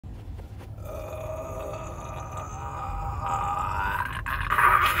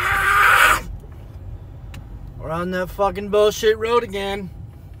We're on that fucking bullshit road again.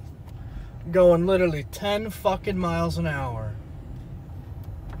 Going literally 10 fucking miles an hour.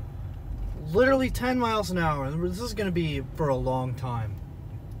 Literally 10 miles an hour. This is going to be for a long time.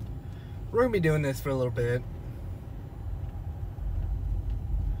 We're going to be doing this for a little bit.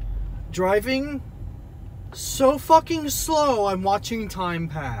 Driving so fucking slow, I'm watching time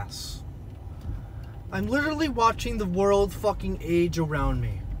pass. I'm literally watching the world fucking age around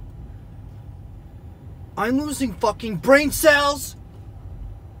me. I'm losing fucking brain cells.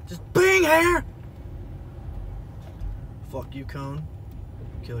 Just being here. Fuck you, Cone.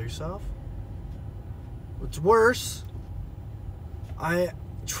 Kill yourself. What's worse,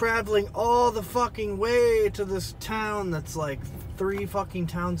 traveling all the fucking way to this town that's like 3 fucking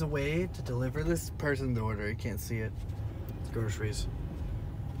towns away to deliver this person's order. You can't see it. It's groceries.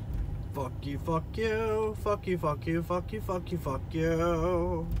 Fuck you, fuck you, fuck you, fuck you, fuck you, fuck you, fuck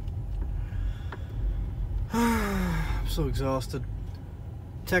you. I'm so exhausted.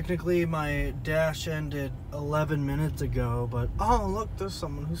 Technically, my dash ended 11 minutes ago, but oh look, there's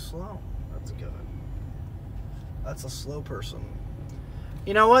someone who's slow. That's good. That's a slow person.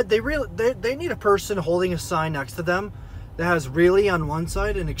 You know what? They need a person holding a sign next to them that has really on one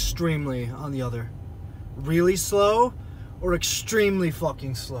side and extremely on the other. Really slow or extremely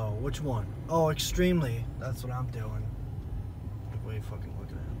fucking slow? Which one? Oh, extremely. That's what I'm doing. What are you fucking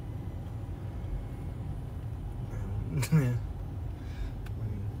looking at?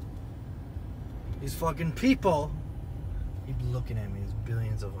 These fucking people keep looking at me. There's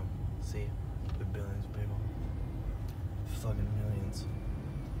billions of them. See? There's billions of people. Fucking millions.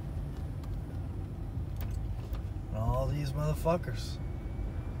 And all these motherfuckers.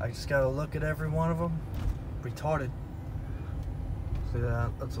 I just gotta look at every one of them. Retarded. See that?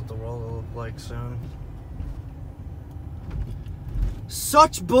 That's what the world will look like soon.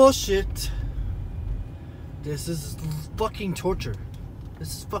 Such bullshit. This is fucking torture.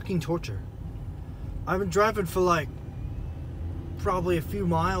 This is fucking torture. I've been driving for like probably a few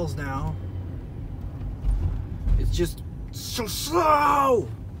miles now. It's just so slow.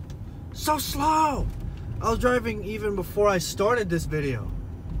 So slow. I was driving even before I started this video.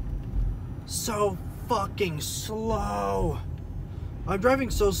 So fucking slow. I'm driving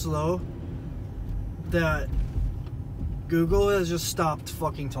so slow that Google has just stopped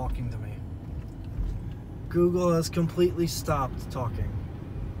fucking talking to me. Google has completely stopped talking.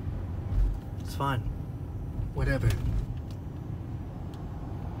 It's fine. Whatever.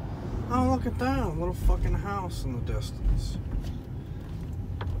 Oh, look at that. A little fucking house in the distance.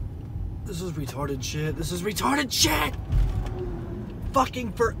 This is retarded shit. This is retarded shit!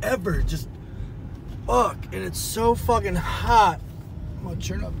 Fucking forever. Just fuck. And it's so fucking hot. I'm gonna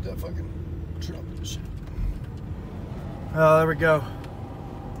turn up that fucking. Turn up this shit. Oh, there we go.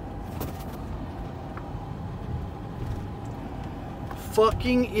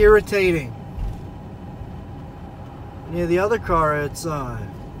 Fucking irritating. Yeah, the other car, it's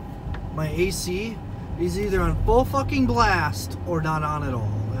my AC is either on full fucking blast or not on at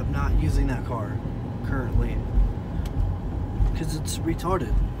all. I'm not using that car currently because it's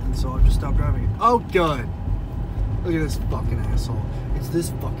retarded, and so I've just stopped driving it. Oh, good. Look at this fucking asshole. It's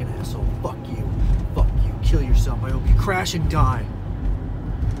this fucking asshole. Fuck you. Fuck you. Kill yourself. I hope you crash and die.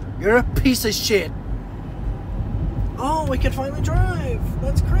 You're a piece of shit. Oh, we can finally drive.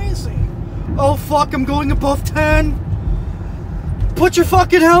 That's crazy. Oh, fuck. I'm going above 10. Put your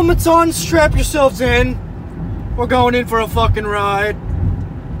fucking helmets on. Strap yourselves in. We're going in for a fucking ride.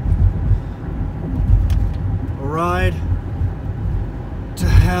 A ride to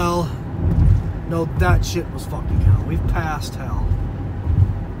hell. No, that shit was fucking hell. We've passed hell.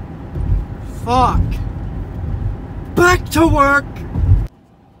 Fuck. Back to work.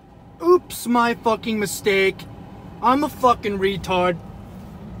 Oops, my fucking mistake. I'm a fucking retard.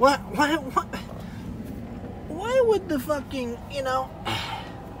 What? Why would the fucking, you know,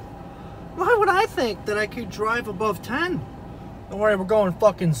 why would I think that I could drive above 10? Don't worry, we're going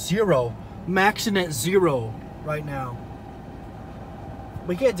fucking 0. Maxing at 0 right now.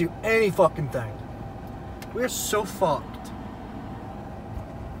 We can't do any fucking thing. We're so fucked.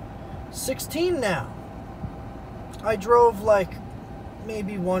 16 now. I drove like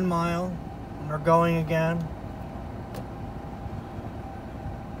maybe 1 mile and we're going again.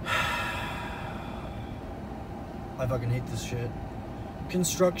 I fucking hate this shit.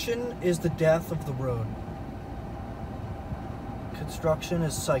 Construction is the death of the road. Construction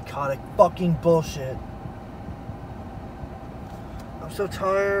is psychotic fucking bullshit. I'm so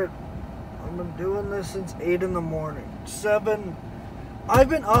tired. I've been doing this since 8 in the morning. 7. I've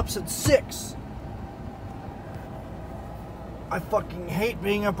been up since 6. I fucking hate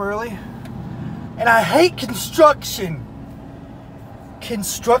being up early. And I hate construction.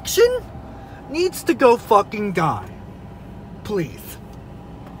 Construction needs to go fucking die. Please.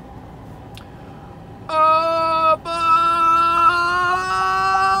 Oh, fuck!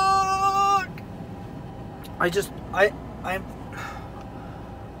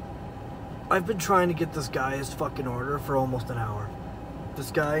 I've been trying to get this guy his fucking order for almost an hour. This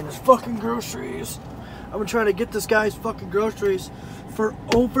guy and his fucking groceries. I've been trying to get this guy's fucking groceries for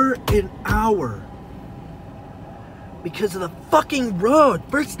over an hour. Because of the fucking road.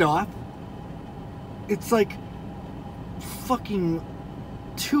 First off, it's like fucking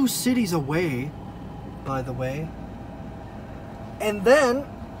 2 cities away, by the way. And then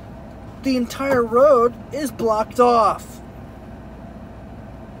the entire road is blocked off.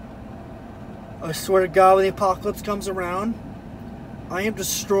 I swear to God, when the apocalypse comes around, I am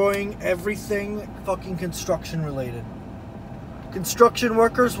destroying everything fucking construction related. Construction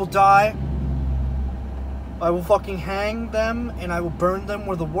workers will die. I will fucking hang them and I will burn them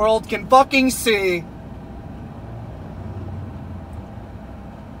where the world can fucking see.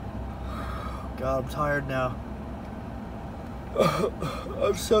 God, I'm tired now.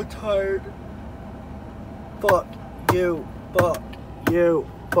 I'm so tired. Fuck you. Fuck you.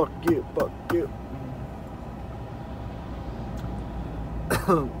 Fuck you. Fuck you.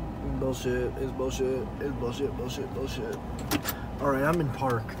 Bullshit. It's bullshit. It's bullshit. Bullshit. Bullshit. Alright, I'm in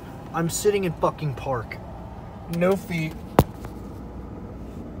park. I'm sitting in fucking park. No feet.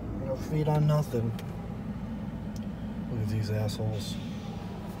 No feet on nothing. Look at these assholes.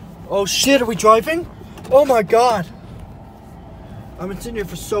 Oh shit, are we driving? Oh my god. I've been sitting here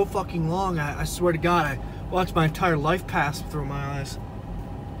for so fucking long. I swear to God, I watched my entire life pass through my eyes.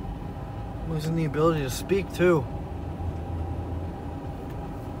 I'm losing the ability to speak too.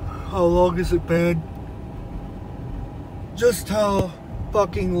 How long has it been? Just how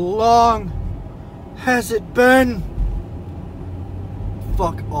fucking long has it been?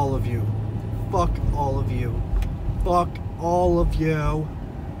 Fuck all of you. Fuck all of you. Fuck all of you.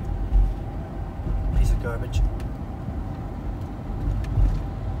 Piece of garbage.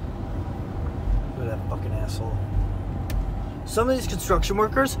 Look at that fucking asshole. Some of these construction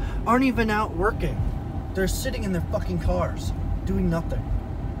workers aren't even out working. They're sitting in their fucking cars, doing nothing.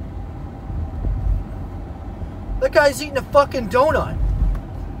 That guy's eating a fucking donut.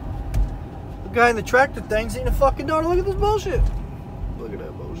 The guy in the tractor thing's eating a fucking donut. Look at this bullshit. Look at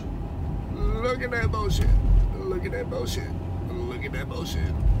that bullshit. Look at that bullshit. Look at that bullshit. Look at that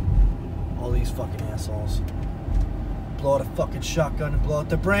bullshit. All these fucking assholes. Blow out a fucking shotgun and blow out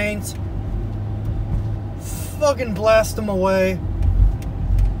their brains. Fucking blast them away.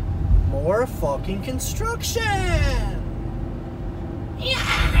 More fucking construction.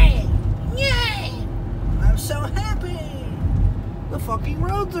 Yay! Yay! I'm so happy. The fucking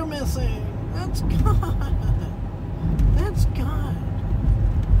roads are missing. That's good. That's good.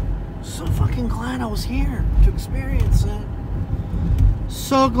 So fucking glad I was here to experience it.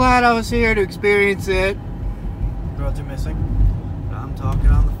 So glad I was here to experience it. Roads are missing. I'm talking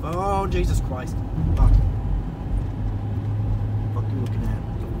on the phone. Oh, Jesus Christ. Fuck. Fuck you looking at?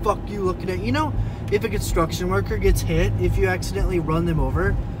 The fuck you looking at? You know, if a construction worker gets hit, if you accidentally run them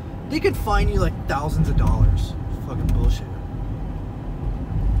over, they could fine you like thousands of dollars. Fucking bullshit.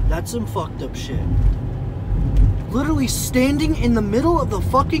 That's some fucked up shit. Literally standing in the middle of the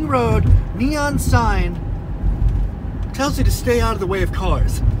fucking road, neon sign tells you to stay out of the way of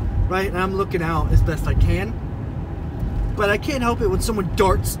cars, right? And I'm looking out as best I can, but I can't help it when someone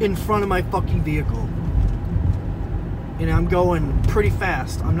darts in front of my fucking vehicle. And I'm going pretty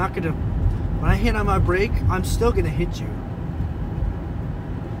fast. I'm not gonna, when I hit on my brake, I'm still gonna hit you.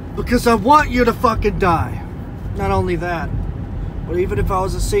 Because I want you to fucking die. Not only that, but even if I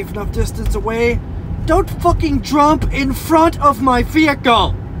was a safe enough distance away, don't fucking jump in front of my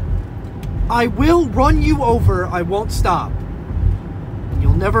vehicle. I will run you over. I won't stop.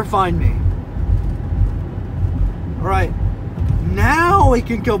 You'll never find me. Alright. Now we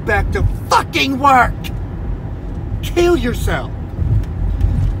can go back to fucking work. Kill yourself.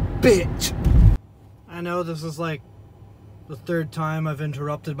 Bitch. I know this is like the 3rd time I've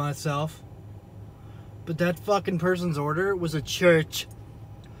interrupted myself. But that fucking person's order was a church.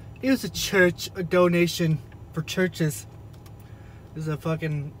 It was a church, a donation for churches. It was a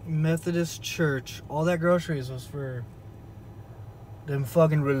fucking Methodist church. All that groceries was for them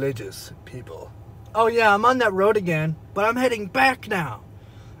fucking religious people. Oh yeah, I'm on that road again, but I'm heading back now.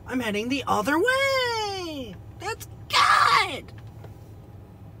 I'm heading the other way. That's good.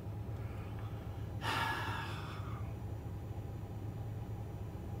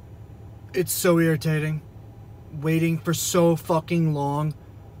 It's so irritating. Waiting for so fucking long.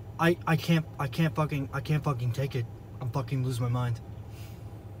 I can't fucking take it. I'm fucking losing my mind.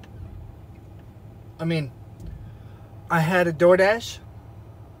 I mean, I had a DoorDash.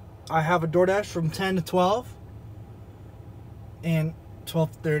 I have a DoorDash from 10 to 12 and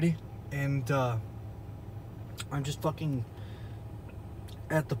 12:30, and I'm just fucking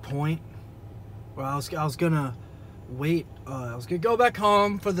at the point where I was gonna wait. I was gonna go back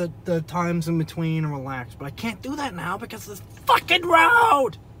home for the times in between and relax, but I can't do that now because of this fucking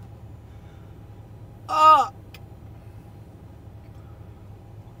road.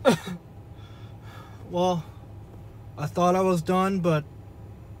 Well, I thought I was done, but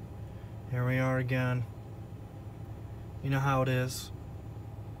here we are again. You know how it is.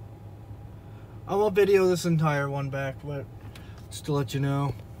 I won't video this entire one back, but just to let you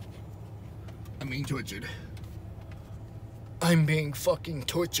know, I'm being tortured. I'm being fucking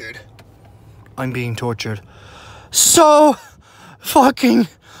tortured. I'm being tortured. So fucking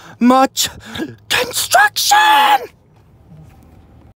much construction!